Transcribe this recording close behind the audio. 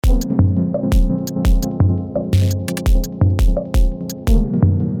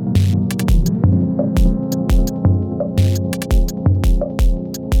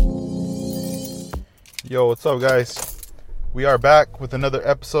Yo, what's up, guys? We are back with another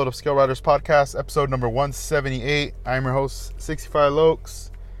episode of Scale Riders Podcast, episode number 178. I'm your host, 65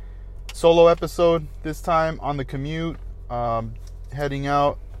 Lokes. Solo episode this time on the commute. Heading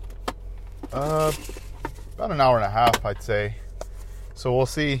out about an hour and a half, I'd say. So we'll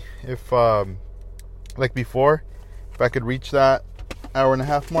see if, like before, if I could reach that hour and a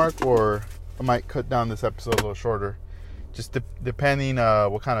half mark, or I might cut down this episode a little shorter. Just depending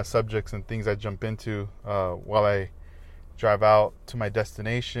what kind of subjects and things I jump into while I drive out to my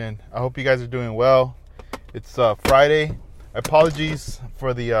destination. I hope you guys are doing well. It's Friday. Apologies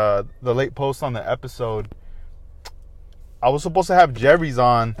for the late post on the episode. I was supposed to have Jerry's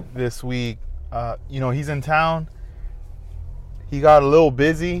on this week. He's in town. He got a little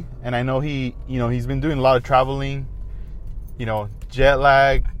busy, and I know he's been doing a lot of traveling. Jet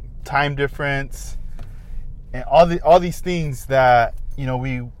lag, time difference, and all these things that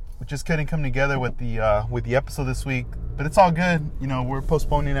we just couldn't come together with the episode this week. But it's all good. We're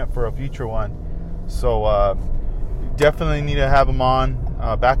postponing it for a future one. So definitely need to have him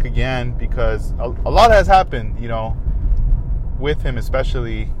on back again, because a lot has happened. With him,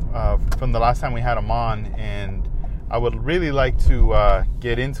 especially from the last time we had him on, and I would really like to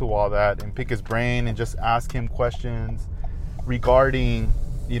get into all that and pick his brain and just ask him questions regarding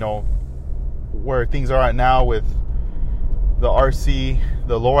where things are at now with the RC,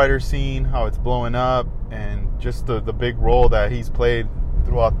 the lowrider scene, how it's blowing up, and just the big role that he's played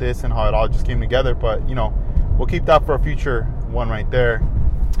throughout this and how it all just came together. But we'll keep that for a future one right there.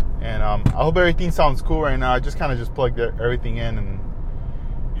 And I hope everything sounds cool right now. I just plugged everything in and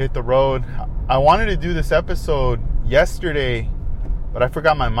hit the road. I wanted to do this episode yesterday, but I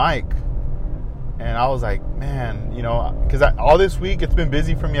forgot my mic. And I was like, man, because all this week it's been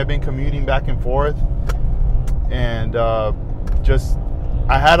busy for me. I've been commuting back and forth, and I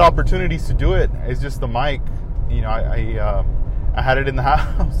had opportunities to do it. It's just the mic. I had it in the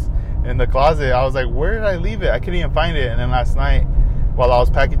house, in the closet. I was like, where did I leave it? I couldn't even find it. And then last night, while I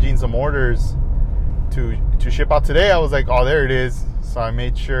was packaging some orders to ship out today, I was like, oh, there it is. So I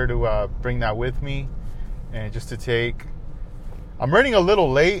made sure to bring that with me, and just to take. I'm running a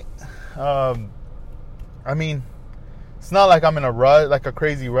little late. It's not like I'm in a rush, like a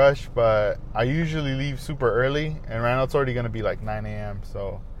crazy rush, but I usually leave super early, and right now it's already going to be like 9 a.m.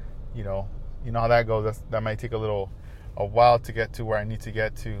 So, you know how that goes. That might take a while to get to where I need to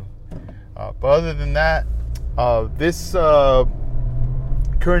get to. But other than that, this current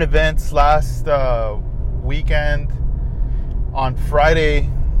events last weekend on Friday,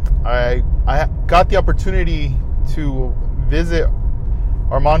 I got the opportunity to visit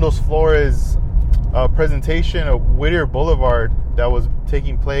Armando Flores' presentation of Whittier Boulevard that was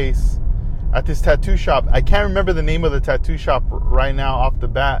taking place at this tattoo shop. I can't remember the name of the tattoo shop right now off the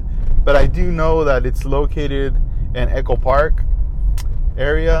bat, but I do know that it's located in Echo Park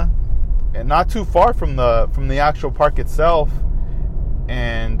area, and not too far from the actual park itself.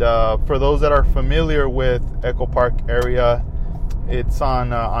 And for those that are familiar with Echo Park area, it's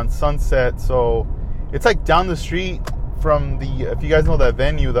on Sunset, so it's like down the street from if you guys know that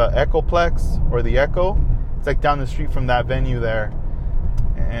venue, the Echoplex or the Echo, it's like down the street from that venue there.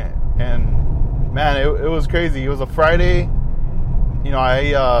 And man, it was crazy. It was a Friday.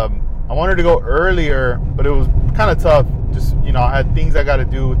 I wanted to go earlier, but it was kind of tough. Just I had things I got to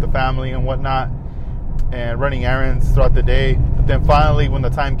do with the family and whatnot, and running errands throughout the day. But then finally, when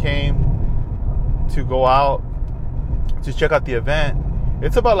the time came to go out to check out the event,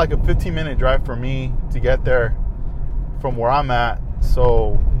 it's about like a 15-minute drive for me to get there from where I'm at.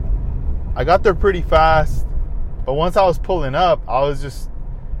 So I got there pretty fast, but once I was pulling up, I was just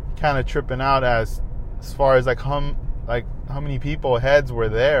kind of tripping out as far as how many heads were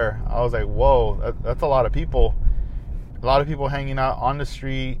there. I was like, whoa, that's a lot of people. A lot of people hanging out on the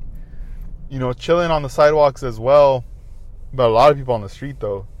street, chilling on the sidewalks as well, but a lot of people on the street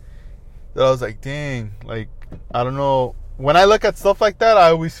though. So I was like, dang, I don't know. When I look at stuff like that, I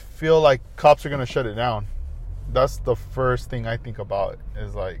always feel like cops are gonna shut it down. That's the first thing I think about,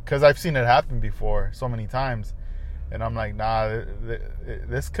 is because I've seen it happen before so many times, and I'm like, nah,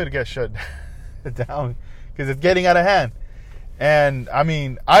 this could get shut down because it's getting out of hand. And I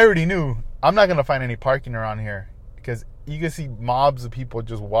already knew I'm not gonna find any parking around here, because you can see mobs of people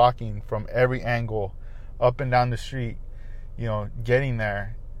just walking from every angle up and down the street, getting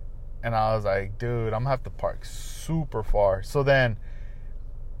there. And I was like, dude, I'm gonna have to park super far. So then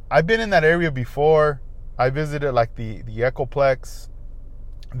I've been in that area before. I visited the Echoplex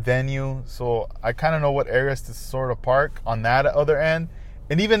venue, so I kind of know what areas to sort of park on that other end.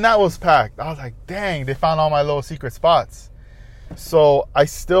 And even that was packed. I was like, dang, they found all my little secret spots. So I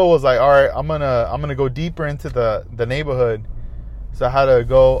still was like, all right, I'm gonna go deeper into the neighborhood. So I had to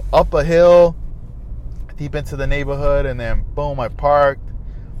go up a hill, deep into the neighborhood, and then boom, I parked.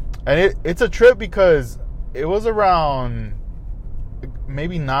 And it's a trip because it was around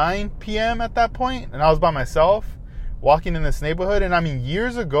maybe 9 p.m. at that point, and I was by myself walking in this neighborhood. And I mean,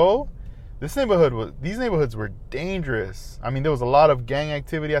 years ago, these neighborhoods were dangerous. I mean, there was a lot of gang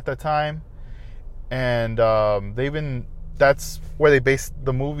activity at that time, and that's where they based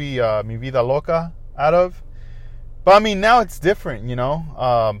the movie Mi Vida Loca out of. But I mean, now it's different, you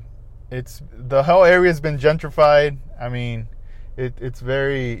know. It's the whole area has been gentrified. I mean, it's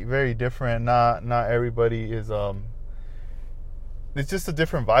very, very different. Not everybody is. It's just a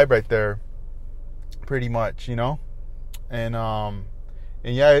different vibe right there, pretty much, you know. And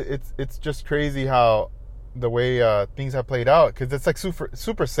yeah, it's just crazy how the way things have played out, because it's like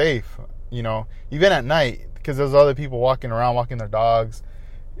super safe, you know, even at night, because there's other people walking around, walking their dogs,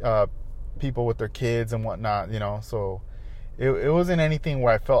 people with their kids and whatnot, you know. So it wasn't anything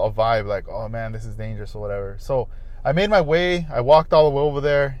where I felt a vibe like, oh man, this is dangerous or whatever. So I made my way. I walked all the way over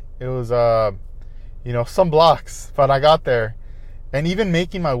there. It was you know, some blocks, but I got there. And even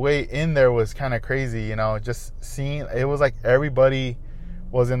making my way in there was kind of crazy, you know, just seeing, it was like everybody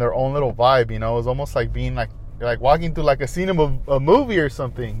was in their own little vibe, you know. It was almost like being like walking through like a scene of a movie or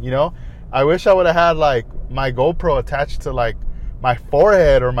something, you know. I wish I would have had like my GoPro attached to like my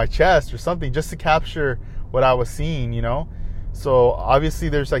forehead or my chest or something, just to capture what I was seeing, you know. So obviously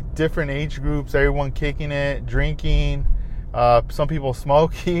there's like different age groups, everyone kicking it, drinking, some people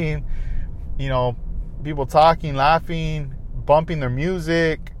smoking, you know, people talking, laughing, bumping their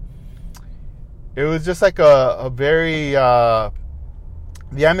music. It was just like a very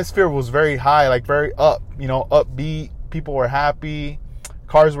the atmosphere was very high, like very up, you know, upbeat. People were happy,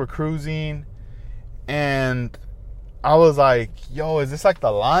 cars were cruising, and I was like, yo, is this like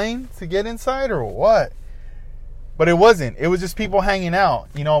the line to get inside or what? But it wasn't. It was just people hanging out,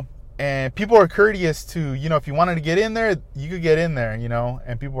 you know, and people were courteous to, you know, if you wanted to get in there, you could get in there, you know,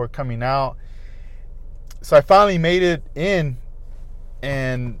 and people were coming out. So I finally made it in,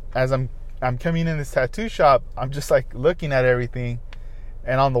 and as I'm coming in this tattoo shop, I'm just like looking at everything,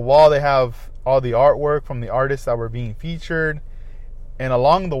 and on the wall they have all the artwork from the artists that were being featured, and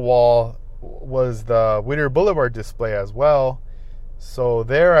along the wall was the Whittier Boulevard display as well. So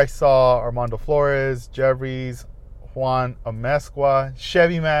there I saw Armando Flores, Jeffries, Juan Amezcua,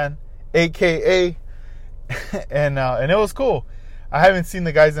 Chevy Man, aka and it was cool. I haven't seen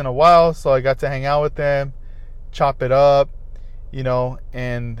the guys in a while, so I got to hang out with them, chop it up, you know.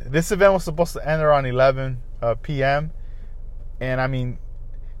 And this event was supposed to end around 11 p.m. And I mean,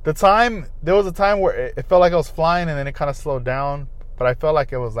 there was a time where it felt like I was flying, and then it kind of slowed down, but I felt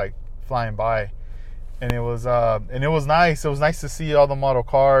like it was like flying by. And it was nice. It was nice to see all the model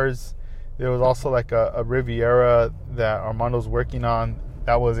cars. There was also like a Riviera that Armando's working on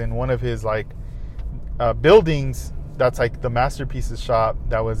that was in one of his like buildings. That's like the Masterpieces shop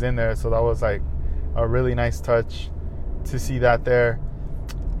that was in there. So that was like a really nice touch to see that there.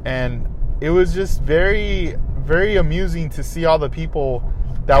 And it was just very, very amusing to see all the people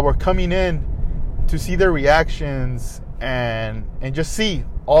that were coming in, to see their reactions, and just see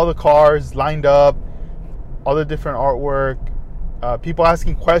all the cars lined up, all the different artwork, people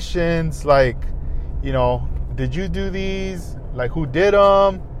asking questions like, you know, did you do these? Like, who did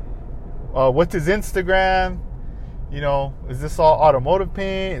them? What's his Instagram? You know, is this all automotive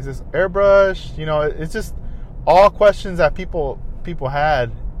paint? Is this airbrush? You know, it's just all questions that people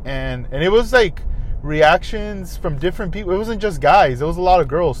had, and it was like reactions from different people. It wasn't just guys; it was a lot of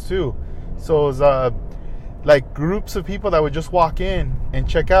girls too. So it was like groups of people that would just walk in and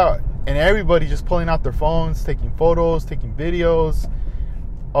check out, and everybody just pulling out their phones, taking photos, taking videos.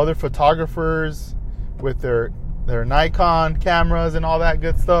 Other photographers with their Nikon cameras and all that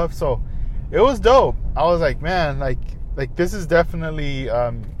good stuff. So it was dope. I was like, man, like this is definitely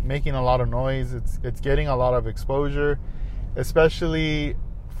making a lot of noise. It's getting a lot of exposure, especially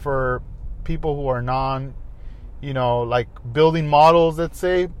for people who are you know, like building models, let's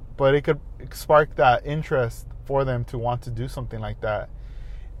say, but it could spark that interest for them to want to do something like that.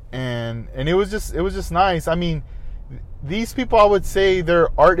 And it was just nice. I mean, these people, I would say, they're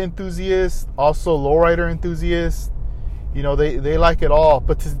art enthusiasts, also lowrider enthusiasts. You know, they like it all,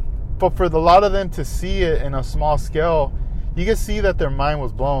 but for a lot of them to see it in a small scale, you can see that their mind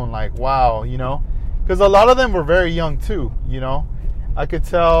was blown. Like, wow, you know, because a lot of them were very young too. You know, I could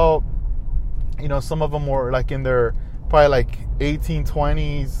tell, you know, some of them were like in their probably like 18,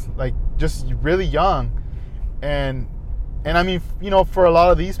 20s, like just really young. And I mean, you know, for a lot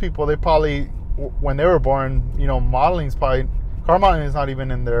of these people, they probably, when they were born, you know, modeling's probably Car mounting is not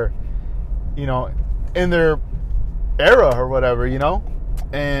even in their, in their era or whatever,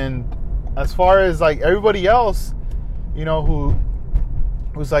 And as far as like everybody else,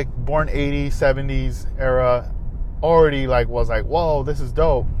 who's like born 80s, 70s era, already like was like, whoa, this is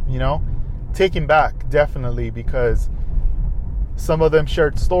dope, Taken back, definitely, because some of them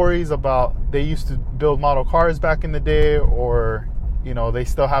shared stories about they used to build model cars back in the day, or they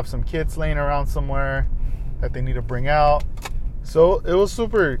still have some kits laying around somewhere that they need to bring out. So it was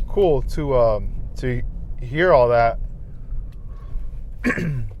super cool to hear all that.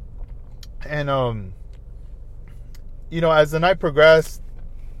 And as the night progressed,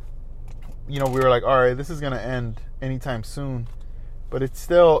 we were like, all right, this is gonna end anytime soon, but it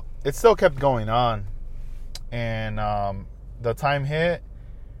still kept going on. And the time hit,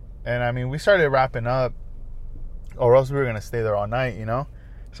 and we started wrapping up, or else we were gonna stay there all night,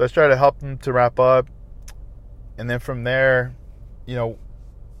 So I started to help them to wrap up, and then from there,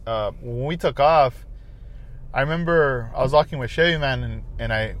 when we took off, I remember I was walking with Chevy Man,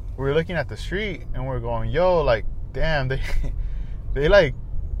 and we were looking at the street, and we were going, yo, like, damn, they like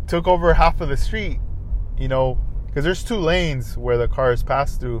took over half of the street, because there's 2 lanes where the cars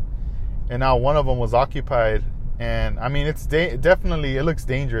pass through, and now one of them was occupied. And it's definitely, it looks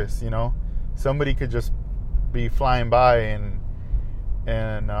dangerous, Somebody could just be flying by and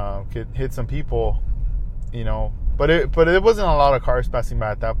could hit some people, But it wasn't a lot of cars passing by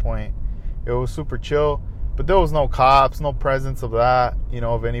at that point. It was super chill, but there was no cops, no presence of that,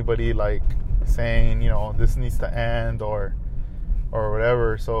 of anybody like saying, this needs to end or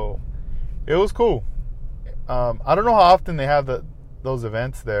whatever. So it was cool. I don't know how often they have those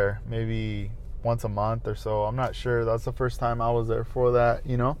events there. Maybe once a month or so. I'm not sure. That's the first time I was there for that,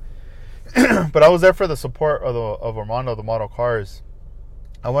 But I was there for the support of Armando, the model cars.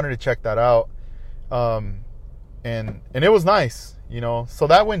 I wanted to check that out. And it was nice, So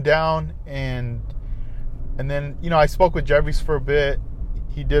that went down, and then, I spoke with Jeffries for a bit.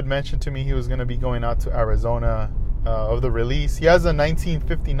 He did mention to me he was going to be going out to Arizona of the release. He has a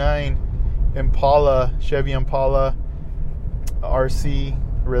 1959 Impala, Chevy Impala RC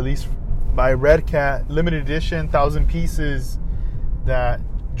released by Red Cat, limited edition, 1,000 pieces, that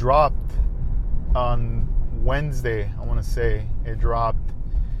dropped on Wednesday. I want to say it dropped.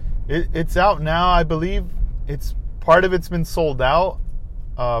 It's out now. I believe part of it's been sold out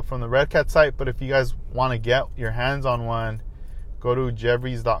from the Red Cat site. But if you guys want to get your hands on one, go to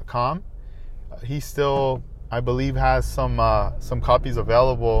jeffries.com. He still, I believe, has some copies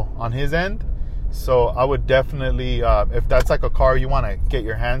available on his end. So I would definitely, if that's like a car you want to get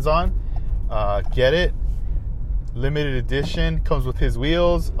your hands on, get it. Limited edition, comes with his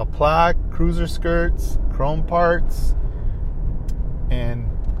wheels, a plaque, cruiser skirts, chrome parts, and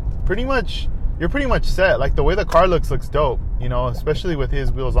you're pretty much set. Like, the way the car looks dope, especially with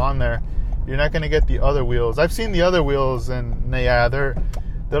his wheels on there. You're not going to get the other wheels. I've seen the other wheels, and yeah, they're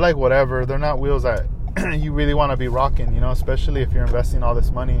like whatever. They're not wheels that you really want to be rocking, especially if you're investing all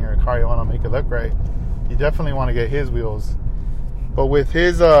this money in your car, you want to make it look right. You definitely want to get his wheels. But with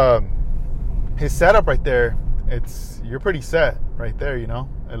his setup right there, you're pretty set right there,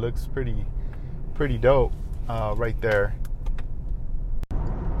 It looks pretty dope right there.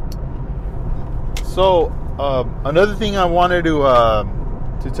 So another thing I wanted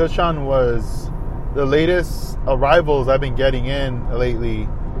to touch on was the latest arrivals I've been getting in lately.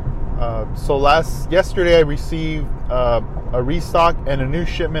 Yesterday I received a restock and a new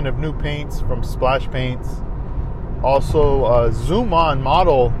shipment of new paints from Splash Paints. Also, a Zoom On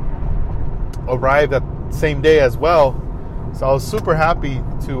model arrived that same day as well. So I was super happy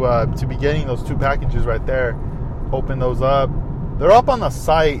to be getting those 2 packages right there. Open those up. They're up on the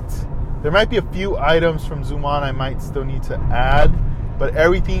site. There might be a few items from Zoom On I might still need to add, but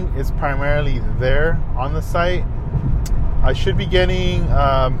everything is primarily there on the site. I should be getting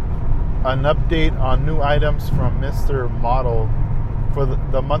an update on new items from Mr. Model for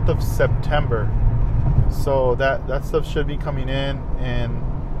the month of September. So that stuff should be coming in. And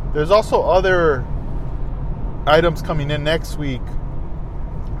there's also other items coming in next week.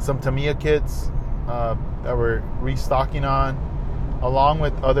 Some Tamiya kits that we're restocking on, along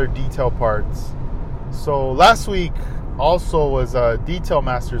with other detail parts. So last week also was Detail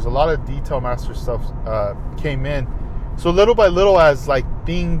Masters. A lot of Detail Master stuff came in. So little by little, as like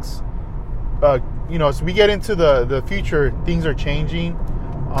things, as we get into the future, things are changing.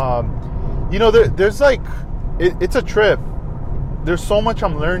 There's like, it's a trip. There's so much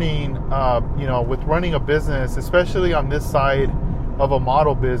I'm learning, with running a business, especially on this side of a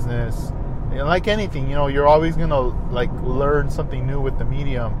model business. And like anything, you're always going to like learn something new with the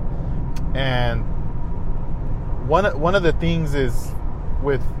medium. And one of the things is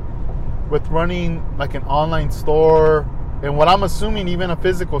with running like an online store, and what I'm assuming even a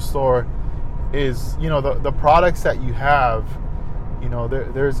physical store, is, you know, the products that you have, you know,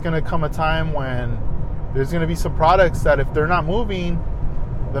 there's going to come a time when there's going to be some products that if they're not moving,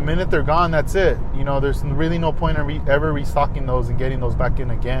 the minute they're gone, that's it. You know, there's really no point in ever restocking those and getting those back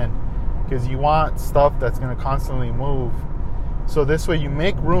in again, because you want stuff that's going to constantly move. So this way you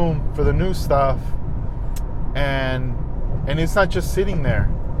make room for the new stuff, and it's not just sitting there,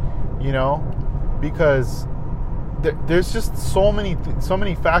 you know, because there's just so many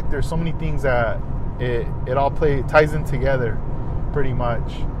factors, so many things that it all ties in together pretty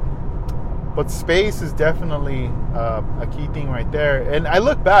much. But space is definitely a key thing right there. And I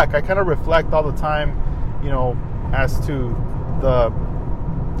look back, I kind of reflect all the time, you know, as to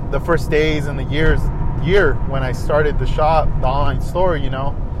the first days and the year when I started the shop, the online store, you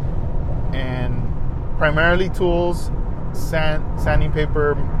know, and primarily tools, sanding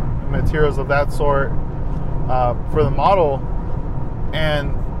paper, materials of that sort for the model,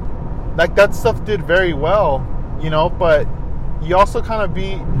 and like that stuff did very well, you know. But you also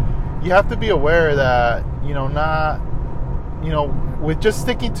you have to be aware that, you know, not, you know, with just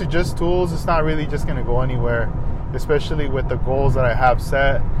sticking to just tools, it's not really just going to go anywhere, especially with the goals that I have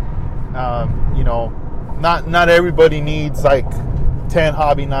set. You know, not everybody needs like 10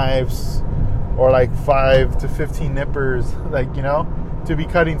 hobby knives or like 5 to 15 nippers, like, you know, to be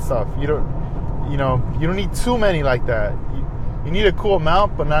cutting stuff. You don't need too many like that. You need a cool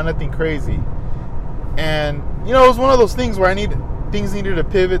amount, but not nothing crazy. And, you know, it was one of those things where things needed to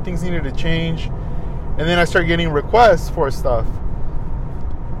pivot, things needed to change, and then I started getting requests for stuff.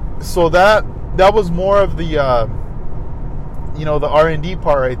 So that was more of the you know, the R&D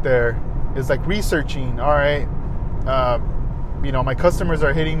part right there, is like researching. All right, you know, my customers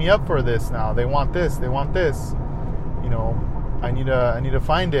are hitting me up for this now. They want this. You know, I need to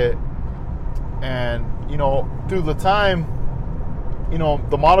find it. And, you know, through the time, you know,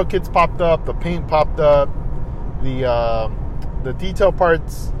 the model kits popped up, the paint popped up, the detail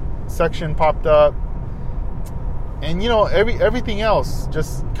parts section popped up, and, you know, everything else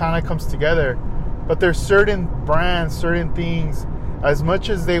just kind of comes together. But there's certain brands, certain things, as much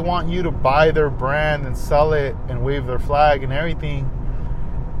as they want you to buy their brand and sell it and wave their flag and everything,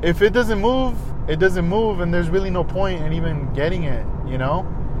 if it doesn't move, it doesn't move, and there's really no point in even getting it, you know.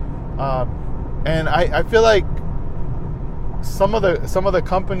 And I feel like some of the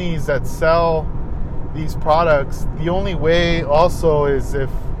companies that sell these products, the only way also is if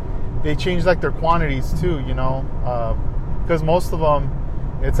they change like their quantities too, you know, because most of them,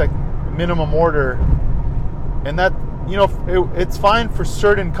 it's like minimum order, and that, you know, it's fine for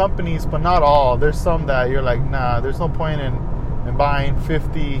certain companies, but not all. There's some that you're like, nah, there's no point in buying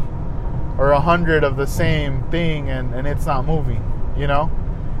 50 or 100 of the same thing and it's not moving, you know.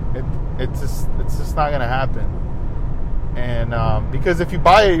 It's just not gonna happen. And because if you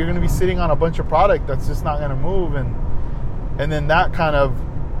buy it, you're gonna be sitting on a bunch of product that's just not gonna move, and then that kind of,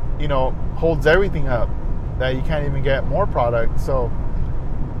 you know, holds everything up, that you can't even get more product. So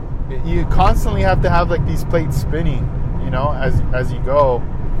you constantly have to have like these plates spinning, you know, as you go.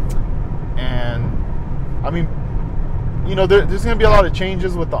 And I mean, you know, there's going to be a lot of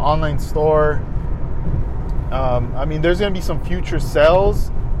changes with the online store. I mean, there's going to be some future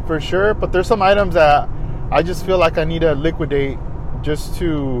sales for sure, but there's some items that I just feel like I need to liquidate just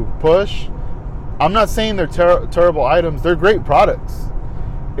to push. I'm not saying they're terrible items. They're great products.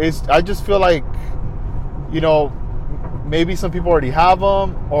 I just feel like, you know, maybe some people already have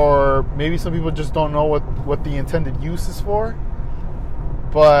them, or maybe some people just don't know what the intended use is for.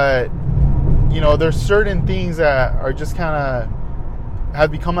 But, you know, there's certain things that are just kind of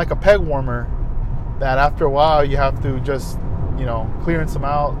have become like a peg warmer, that after a while you have to just, you know, clearance them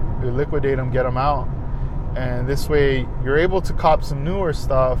out, liquidate them, get them out. And this way you're able to cop some newer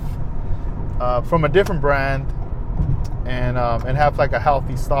stuff from a different brand, and have like a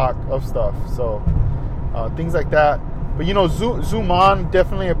healthy stock of stuff. So things like that. But, you know, Zoom On,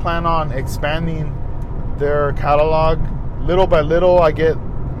 definitely I plan on expanding their catalog. Little by little, I get,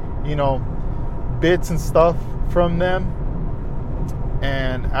 you know, bits and stuff from them.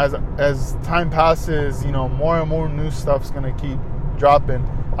 And as time passes, you know, more and more new stuff's going to keep dropping.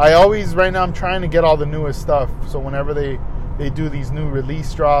 Right now I'm trying to get all the newest stuff. So whenever they do these new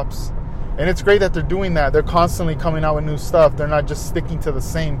release drops, and it's great that they're doing that. They're constantly coming out with new stuff. They're not just sticking to the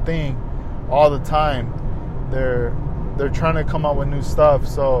same thing all the time. They're trying to come out with new stuff.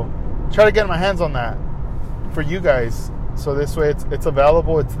 So try to get my hands on that for you guys. So this way it's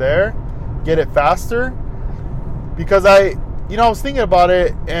available, it's there. Get it faster. Because I was thinking about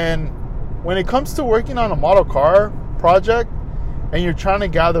it, and when it comes to working on a model car project and you're trying to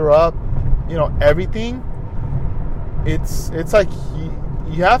gather up, everything, it's like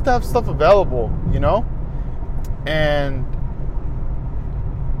you have to have stuff available, and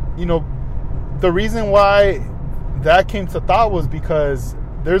the reason why that came to thought was because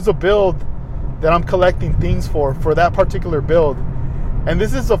there's a build that I'm collecting things for that particular build, and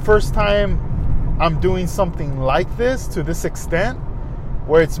this is the first time I'm doing something like this to this extent,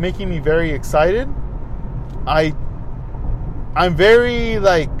 where it's making me very excited. I'm very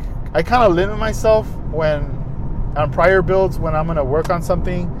I kind of limit myself when on prior builds when I'm gonna work on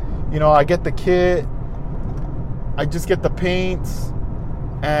something. I get the kit, I just get the paints,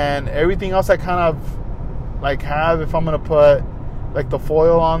 and everything else I kind of have if I'm gonna put the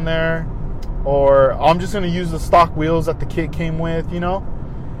foil on there, or I'm just gonna use the stock wheels that the kit came with.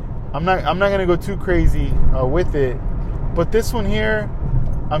 I'm not gonna go too crazy with it. But this one here,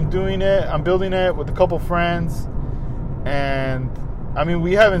 I'm building it with a couple friends, and I mean,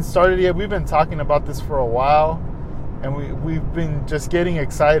 we haven't started yet. We've been talking about this for a while, and we've been just getting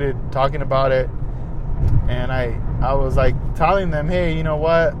excited talking about it. And I was telling them, hey, you know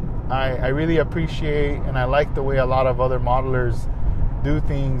what? I really appreciate and I like the way a lot of other modelers do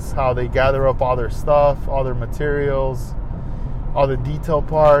things, how they gather up all their stuff, all their materials, all the detail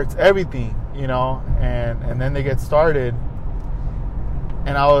parts, everything, and then they get started.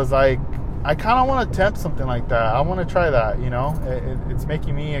 And I was like, I kind of want to attempt something like that. I want to try that, it's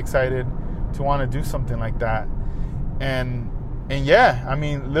making me excited to want to do something like that. And yeah, I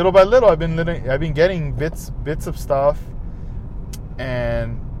mean, little by little, I've been getting bits of stuff,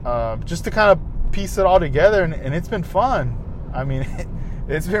 and just to kind of piece it all together, and it's been fun. I mean,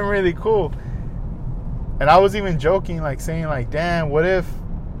 it's been really cool. And I was even joking, saying damn, what if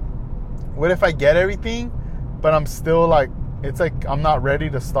I get everything, but I'm still I'm not ready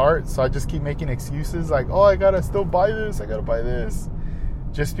to start, so I just keep making excuses oh, I gotta still buy this,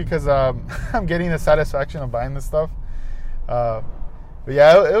 just because I'm getting the satisfaction of buying this stuff. But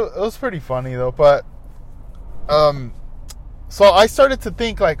yeah, it was pretty funny though. But so I started to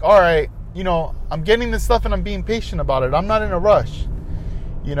think all right, I'm getting this stuff and I'm being patient about it. I'm not in a rush,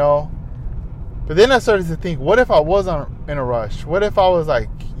 But then I started to think, what if I was in a rush? What if I was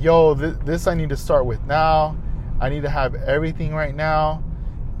yo, this I need to start with now. I need to have everything right now,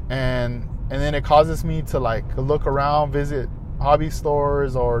 and then it causes me to look around, visit hobby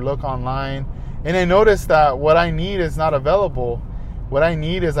stores or look online, and I noticed that what I need is not available. What I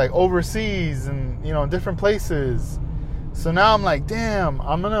need is overseas and different places. So now I'm damn,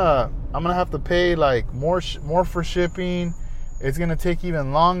 I'm gonna have to pay more for shipping. It's gonna take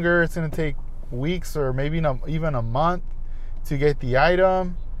even longer. It's gonna take weeks or maybe even a month to get the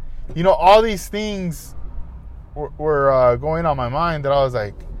item. All these things were going on my mind that I was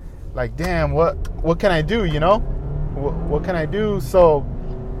like damn, what can I do? What can I do? So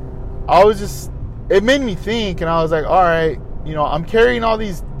I was just, it made me think, and I was all right, I'm carrying all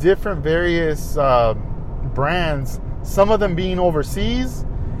these different various brands, some of them being overseas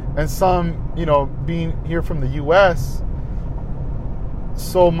and some being here from the US.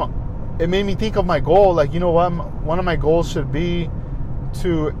 So it made me think of my goal. One of my goals should be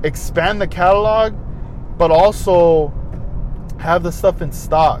to expand the catalog, but also have the stuff in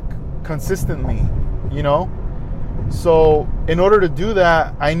stock consistently, So in order to do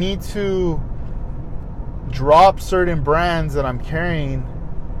that, I need to drop certain brands that I'm carrying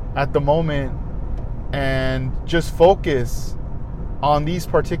at the moment and just focus on these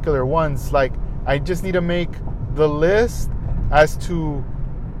particular ones. I just need to make the list as to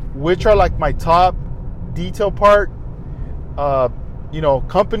which are my top detail part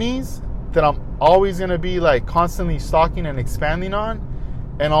companies that I'm always going to be constantly stocking and expanding on,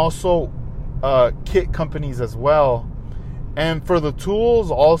 and also kit companies as well. And for the tools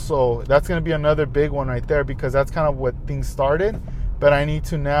also, that's going to be another big one right there, because that's kind of what things started, but I need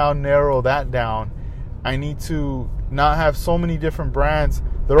to now narrow that down. I need to not have so many different brands.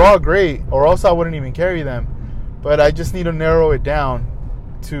 They're all great, or else I wouldn't even carry them, but I just need to narrow it down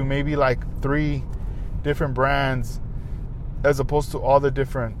to maybe 3 different brands, as opposed to all the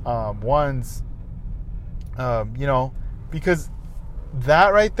different ones, because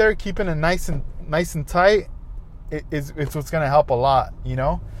that right there, keeping it nice and tight, it's what's going to help a lot,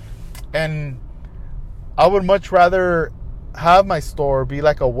 And I would much rather have my store be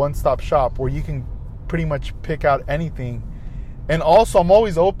a one-stop shop where you can pretty much pick out anything. And also, I'm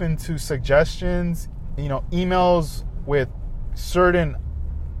always open to suggestions, emails with certain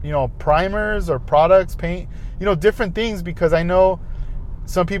primers or products, paint, different things, because I know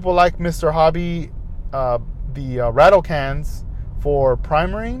some people like Mr. Hobby, the rattle cans for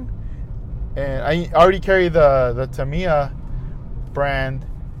primering, and I already carry the Tamiya brand.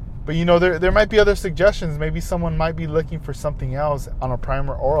 But there might be other suggestions. Maybe someone might be looking for something else on a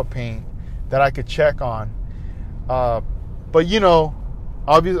primer or a paint that I could check on. But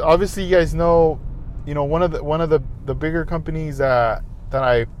obviously you guys know, one of the bigger companies that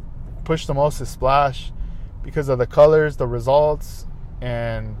I push the most is Splash, because of the colors, the results,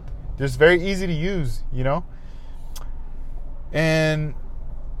 and just very easy to use. And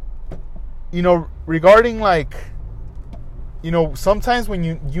regarding sometimes when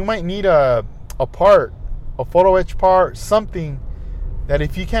you might need a part, a photo etch part, something that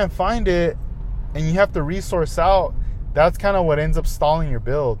if you can't find it and you have to resource out, that's kind of what ends up stalling your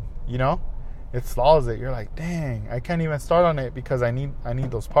build. It stalls it. You're like, dang, I can't even start on it because I need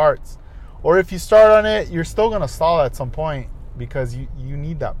those parts. Or if you start on it, you're still gonna stall at some point because you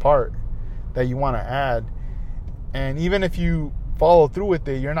need that part that you want to add. And even if you follow through with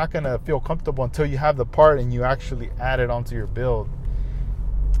it, you're not gonna feel comfortable until you have the part and you actually add it onto your build.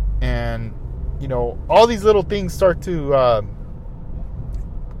 And all these little things start to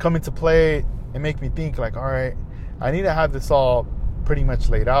come into play and make me think like, all right, I need to have this all pretty much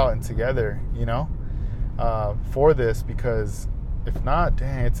laid out and together, for this, because if not,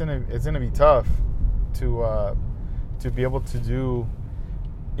 dang, it's gonna be tough to be able to do,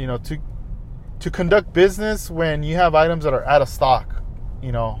 to conduct business when you have items that are out of stock.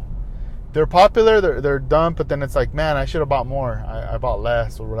 They're popular, they're done, but then it's like, man, I should have bought more. I bought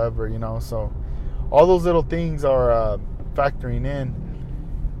less or whatever, So all those little things are factoring in.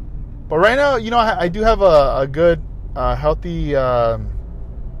 But right now, I do have a good, healthy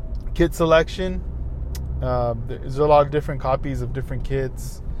kit selection. There's a lot of different copies of different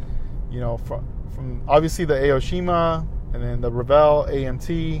kits, from obviously the Aoshima and then the Revell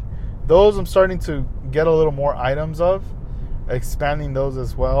AMT. Those I'm starting to get a little more items of, expanding those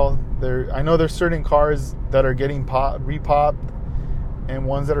as well. I know there's certain cars that are getting repopped, and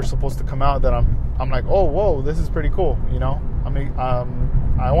ones that are supposed to come out that I'm like, oh, whoa, this is pretty cool.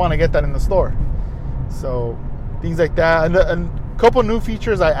 I want to get that in the store. So things like that, and a couple new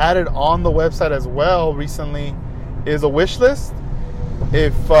features I added on the website as well recently is a wish list.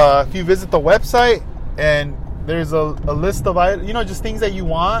 If you visit the website and there's a list of items, just things that you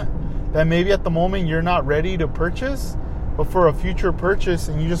want that maybe at the moment you're not ready to purchase, but for a future purchase,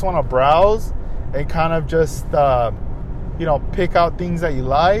 and you just want to browse and kind of just pick out things that you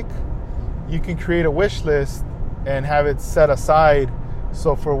like, you can create a wish list and have it set aside,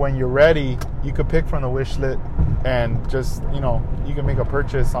 so for when you're ready, you could pick from the wish list and just you can make a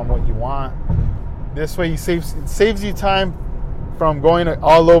purchase on what you want. This way it saves you time from going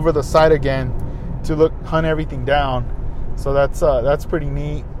all over the site again to hunt everything down. So that's pretty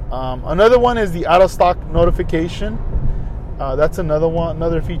neat. Another one is the out of stock notification. That's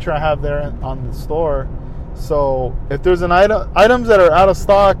another feature I have there on the store. So if there's items that are out of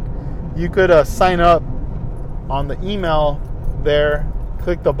stock, you could sign up on the email there.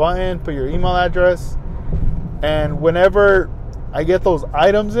 Click the button, put your email address, and whenever I get those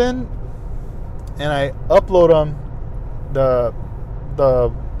items in and I upload them, the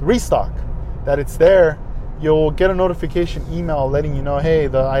restock that it's there, you'll get a notification email letting you know, hey,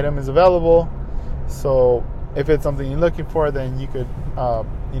 the item is available. So if it's something you're looking for, then you could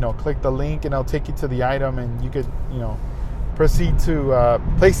click the link and it'll take you to the item, and you could proceed to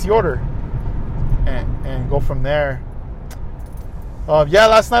place the order and go from there.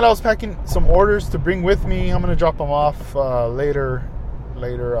 Last night I was packing some orders to bring with me. I'm gonna drop them off later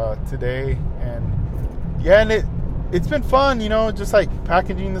today, and it's been fun, just like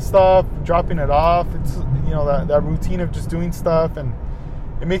packaging the stuff, dropping it off. It's that routine of just doing stuff, and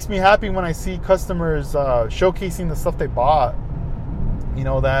it makes me happy when I see customers showcasing the stuff they bought.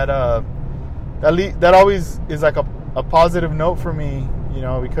 That always is like a positive note for me,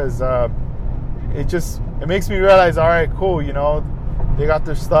 because it makes me realize, all right, cool, they got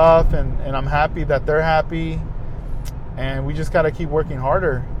their stuff, and I'm happy that they're happy, and we just got to keep working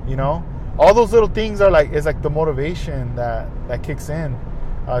harder. All those little things is like the motivation that kicks in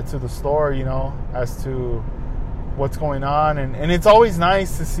to the store, as to what's going on, and it's always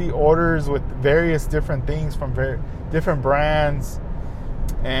nice to see orders with various different things from different brands,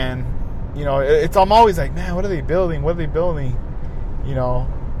 and I'm always like, man, what are they building?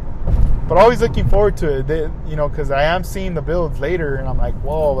 But always looking forward to it, because I am seeing the builds later, and I'm like,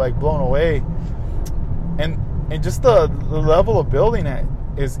 whoa, like blown away. And just the level of building it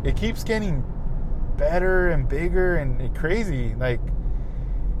keeps getting better and bigger and crazy. Like,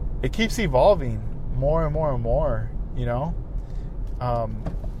 it keeps evolving more and more and more,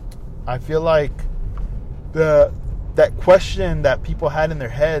 I feel like that question that people had in their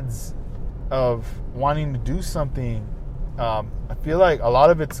heads of wanting to do something, I feel like a lot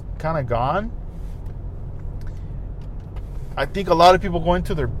of it's kind of gone. I think a lot of people go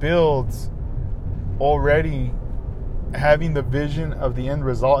into their builds already having the vision of the end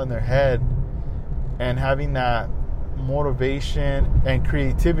result in their head and having that motivation and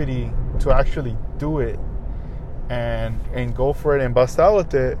creativity to actually do it and go for it and bust out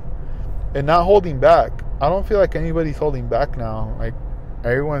with it and not holding back. I don't feel like anybody's holding back now. Like,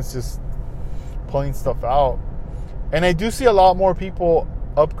 everyone's just pulling stuff out. And I do see a lot more people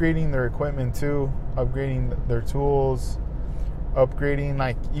upgrading their equipment too, upgrading their tools, upgrading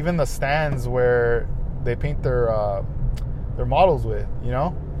like even the stands where they paint their models with, you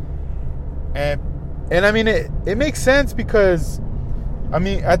know? And I mean, it makes sense because, I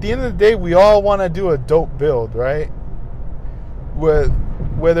mean, at the end of the day, we all want to do a dope build, right?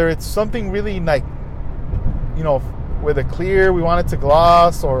 Whether it's something really like, you know, with a clear, we want it to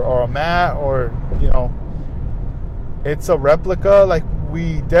gloss, or a matte, or, you know, it's a replica. Like,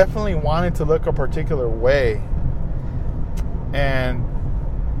 we definitely want it to look a particular way. And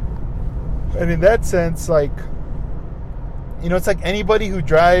in that sense, like, you know, it's like anybody who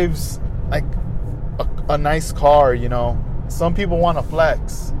drives like a nice car, you know, some people want to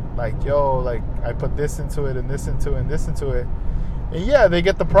flex, like, yo, like, I put this into it and this into it and this into it. And yeah, they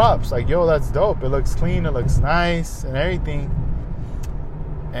get the props, like, yo, that's dope. It looks clean, it looks nice and everything.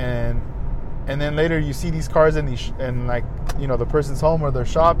 And then later you see these cars in like, you know, the person's home or their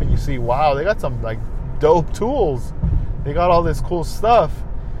shop, and you see, wow, they got some like dope tools. They got all this cool stuff.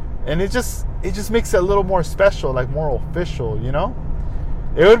 And it just makes it a little more special, like more official, you know?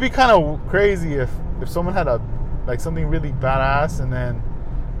 It would be kind of crazy if someone had something really badass, and then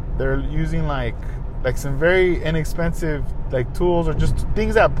they're using like some very inexpensive like tools, or just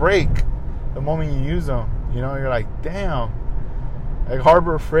things that break the moment you use them. You know, you're like, damn, like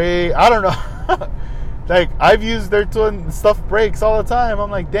Harbor Freight. I don't know. Like, I've used their tool and stuff breaks all the time.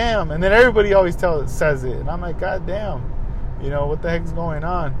 I'm like, damn. And then everybody always says it, and I'm like, god damn, you know, what the heck's going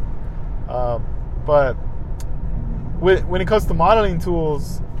on? But when it comes to modeling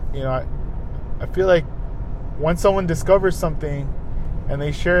tools, you know, I feel like once someone discovers something and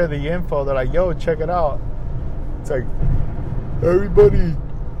they share the info, they're like, yo, check it out. It's like everybody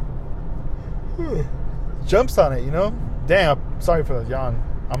jumps on it, you know? Damn, sorry for the yawn.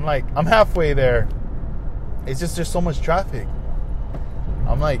 I'm halfway there. It's just there's so much traffic.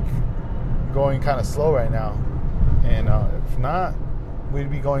 I'm like going kind of slow right now. And if not,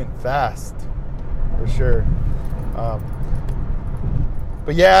 we'd be going fast for sure.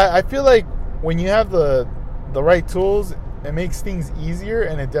 But yeah, I feel like when you have the right tools, it makes things easier,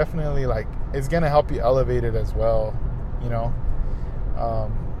 and it definitely, like, it's gonna help you elevate it as well, you know.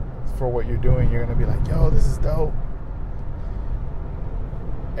 For what you're doing, you're gonna be like, yo, this is dope.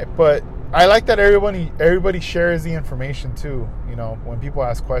 But I like that everybody shares the information too. You know, when people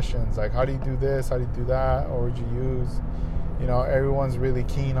ask questions like, how do you do this, how do you do that, or would you use, you know, everyone's really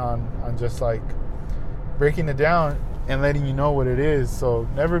keen on just like breaking it down and letting you know what it is. So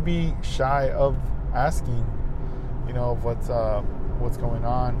never be shy of asking, you know, what's going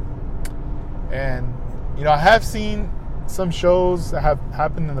on. And, you know, I have seen some shows that have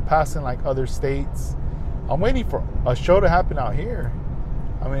happened in the past in like other states. I'm waiting for a show to happen out here.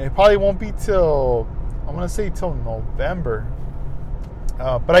 I mean, it probably won't be till November.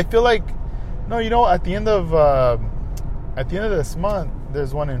 But I feel like, no, you know, at the end of this month,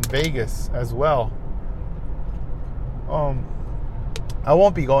 there's one in Vegas as well. I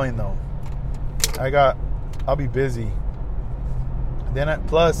won't be going though. I'll be busy. Then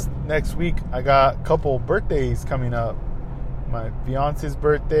plus next week I got a couple birthdays coming up. My fiance's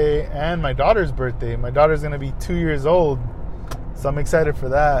birthday and my daughter's birthday. My daughter's gonna be 2 years old, so I'm excited for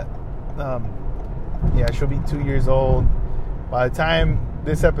that. Yeah, she'll be 2 years old by the time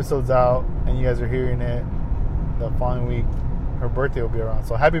this episode's out and you guys are hearing it. The following week, her birthday will be around.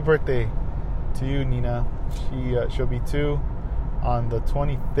 So happy birthday to you, Nina. She'll be 2 on the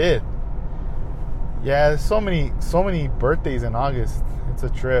 25th. Yeah, there's so many birthdays in August. It's a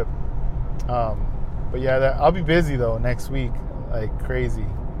trip. But yeah, I'll be busy though next week, like crazy.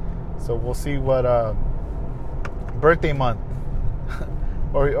 So we'll see what birthday month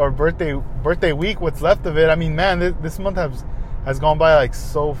or birthday week, what's left of it. I mean, man, this month has gone by like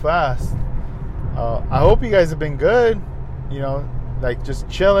so fast. I hope you guys have been good. You know, like just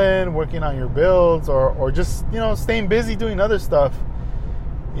chilling, working on your builds, or just, you know, staying busy doing other stuff.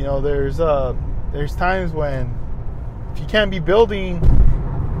 You know, there's times when if you can't be building,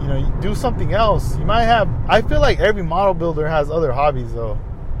 you know, you do something else. You might have. I feel like every model builder has other hobbies, though.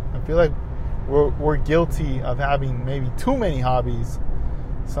 I feel like we're guilty of having maybe too many hobbies.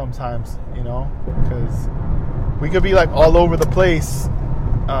 sometimes, because we could be like all over the place,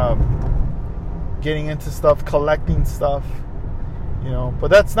 getting into stuff, collecting stuff, but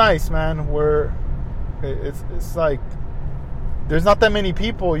that's nice, man. It's like there's not that many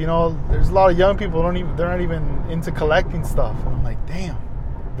people, there's a lot of young people they're not even into collecting stuff, and I'm like, damn,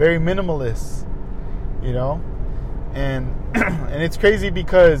 very minimalist, and and it's crazy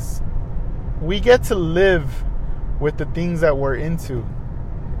because we get to live with the things that we're into.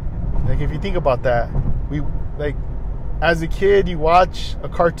 Like, if you think about that, as a kid, you watch a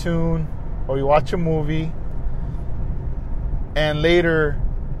cartoon or you watch a movie, and later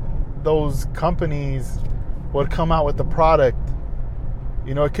those companies would come out with the product.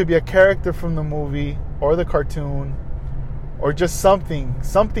 It could be a character from the movie or the cartoon, or just something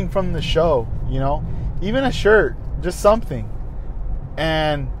from the show, even a shirt, just something.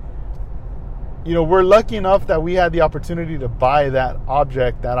 And we're lucky enough that we had the opportunity to buy that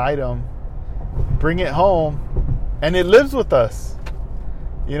object, that item, bring it home, and it lives with us.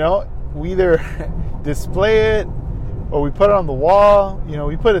 We either display it or we put it on the wall.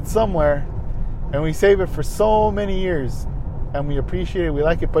 We put it somewhere, and we save it for so many years, and we appreciate it, we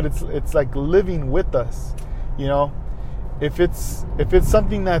like it, but it's like living with us. If it's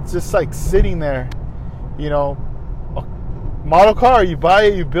something that's just like sitting there, a model car, you buy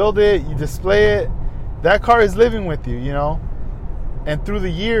it, you build it, you display it, that car is living with you, and through the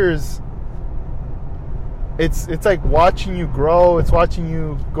years, it's like watching you grow. It's watching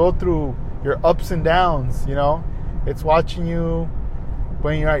you go through your ups and downs, it's watching you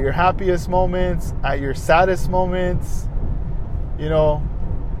when you're at your happiest moments, at your saddest moments,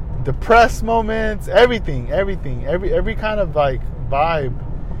 depressed moments, everything, every kind of like vibe,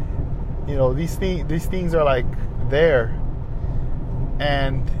 these things are like there.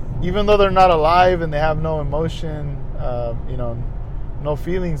 And even though they're not alive and they have no emotion, no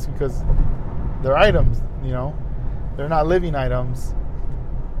feelings, because they're items, they're not living items,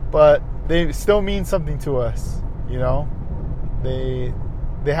 but they still mean something to us, they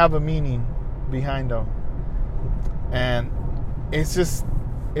have a meaning behind them. And I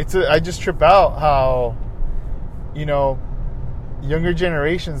just trip out how, younger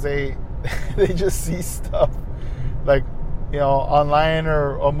generations, they just see stuff like, online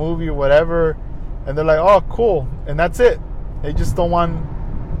or a movie or whatever, and they're like, oh, cool, and that's it. They just don't want,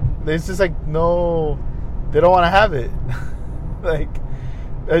 it's just like, no, they don't want to have it. Like,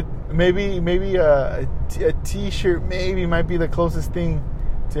 maybe a t-shirt maybe might be the closest thing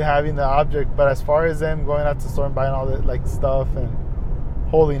to having the object, but as far as them going out to the store and buying all that like stuff and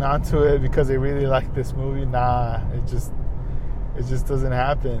holding on to it because they really like this movie, nah, it just doesn't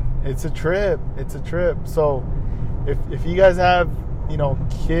happen. It's a trip. So if you guys have,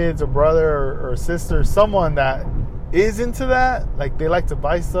 kids or brother or sister, someone that is into that, like they like to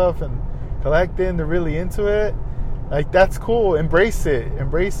buy stuff and collect it and they're really into it, like that's cool. Embrace it.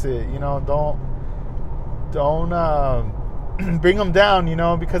 Don't bring them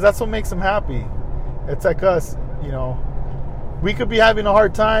down, because that's what makes them happy. It's like us, we could be having a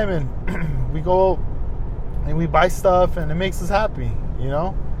hard time and we go and we buy stuff and it makes us happy,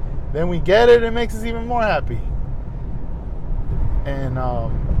 then we get it, it makes us even more happy. And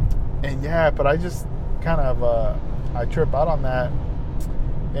yeah, but I just kind of I trip out on that.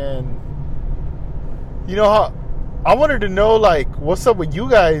 And I wanted to know, like, what's up with you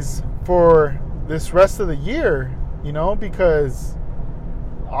guys for this rest of the year, because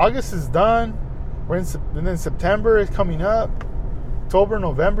August is done, and then September is coming up, October,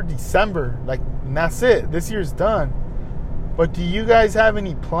 November, December, and that's it. This year's done. But do you guys have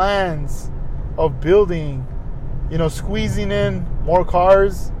any plans of building, squeezing in more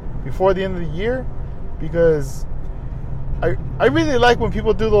cars before the end of the year? Because I really like when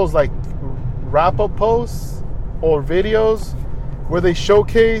people do those like wrap-up posts or videos where they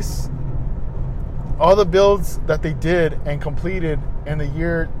showcase all the builds that they did and completed in the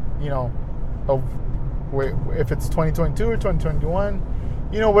year, of if it's 2022 or 2021,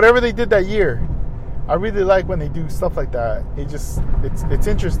 whatever they did that year. I really like when they do stuff like that. It's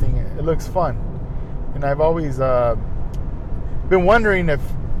interesting. It looks fun. And I've always been wondering if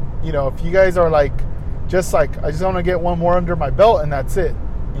you guys are like, I just want to get one more under my belt and that's it.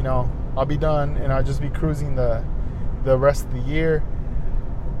 I'll be done and I'll just be cruising the rest of the year.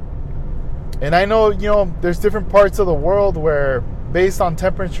 And I know, there's different parts of the world where based on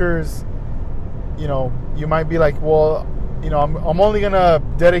temperatures, you might be like, well, I'm only going to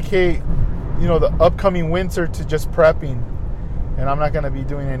dedicate, the upcoming winter to just prepping. And I'm not going to be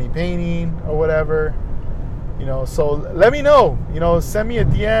doing any painting or whatever. So let me know, send me a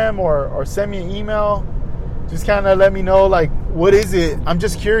DM or send me an email. Just kind of let me know, like, what is it? I'm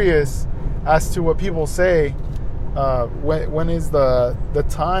just curious as to what people say. When is the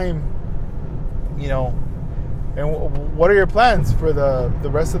time? You know, and what are your plans for the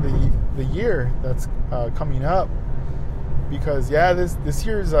rest of the year that's coming up? Because this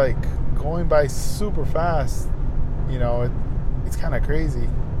year is like going by super fast. You know, it's kind of crazy.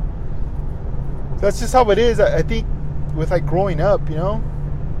 That's just how it is. I think with like growing up, you know,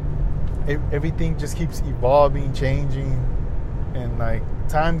 everything just keeps evolving, changing, and like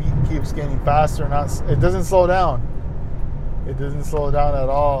time keeps getting faster. It doesn't slow down. It doesn't slow down at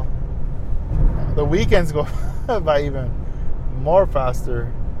all. The weekends go by even more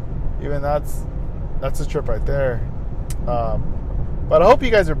faster. Even that's a trip right there. But I hope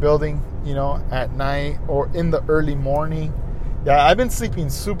you guys are building, you know, at night or in the early morning. Yeah, I've been sleeping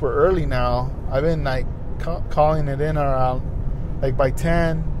super early now. I've been like calling it in around like by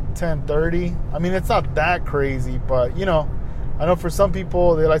 10:30. I mean, it's not that crazy, but you know, I know for some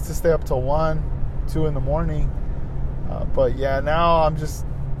people they like to stay up till 1, 2 in the morning. But yeah, now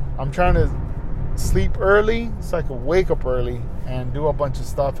I'm trying to sleep early so I can wake up early and do a bunch of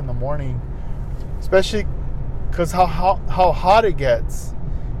stuff in the morning, especially because how hot it gets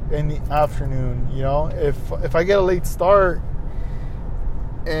in the afternoon. You know, if I get a late start,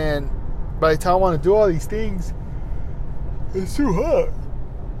 and by the time I want to do all these things, it's too hot.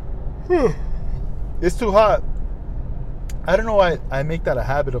 It's too hot. I don't know why I make that a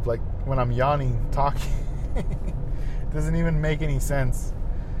habit of like when I'm yawning, talking. It doesn't even make any sense.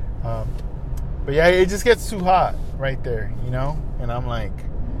 But yeah, it just gets too hot right there, you know? And I'm like,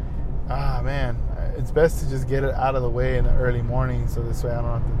 man, it's best to just get it out of the way in the early morning so this way I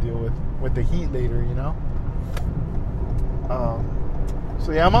don't have to deal with the heat later, you know?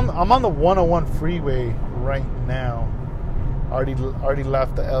 So yeah, I'm on the 101 freeway right now. Already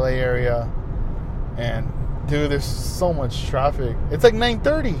left the LA area, and dude, there's so much traffic. It's like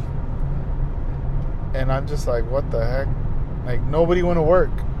 9:30, and I'm just like, what the heck? Like nobody went to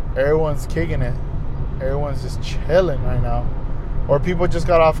work. Everyone's kicking it. Everyone's just chilling right now, or people just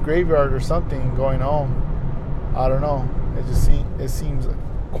got off graveyard or something, going home. I don't know. It seems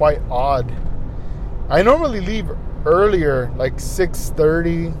quite odd. I normally leave earlier, like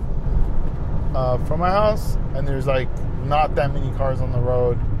 6:30 from my house, and there's like not that many cars on the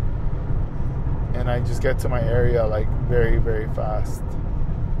road, and I just get to my area like very, very fast.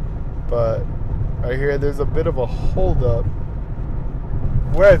 But right here there's a bit of a holdup.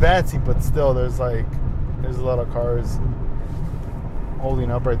 We're advancing, but still there's a lot of cars holding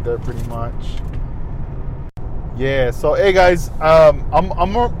up right there pretty much. Yeah, so hey guys,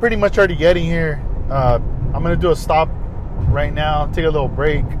 I'm pretty much already getting here. I'm gonna do a stop right now, take a little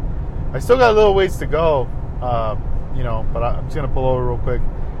break. I still got a little ways to go, you know, but I'm just gonna pull over real quick.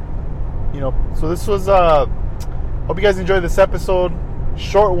 You know, so this was hope you guys enjoyed this episode.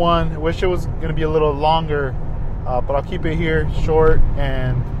 Short one. I wish it was gonna be a little longer, but I'll keep it here short.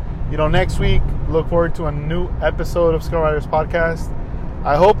 And you know, next week look forward to a new episode of Scale Riders Podcast.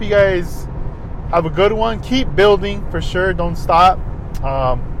 I hope you guys have a good one. Keep building for sure. Don't stop.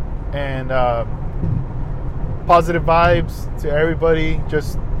 And positive vibes to everybody.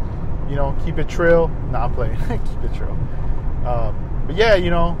 Just, you know, keep it trill. Nah, I'm playing. Keep it trill. But yeah, you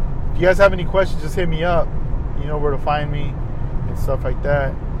know, if you guys have any questions, just hit me up. You know where to find me and stuff like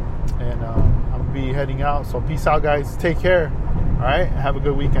that. And I'm going to be heading out. So peace out, guys. Take care. All right. Have a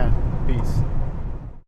good weekend. Peace.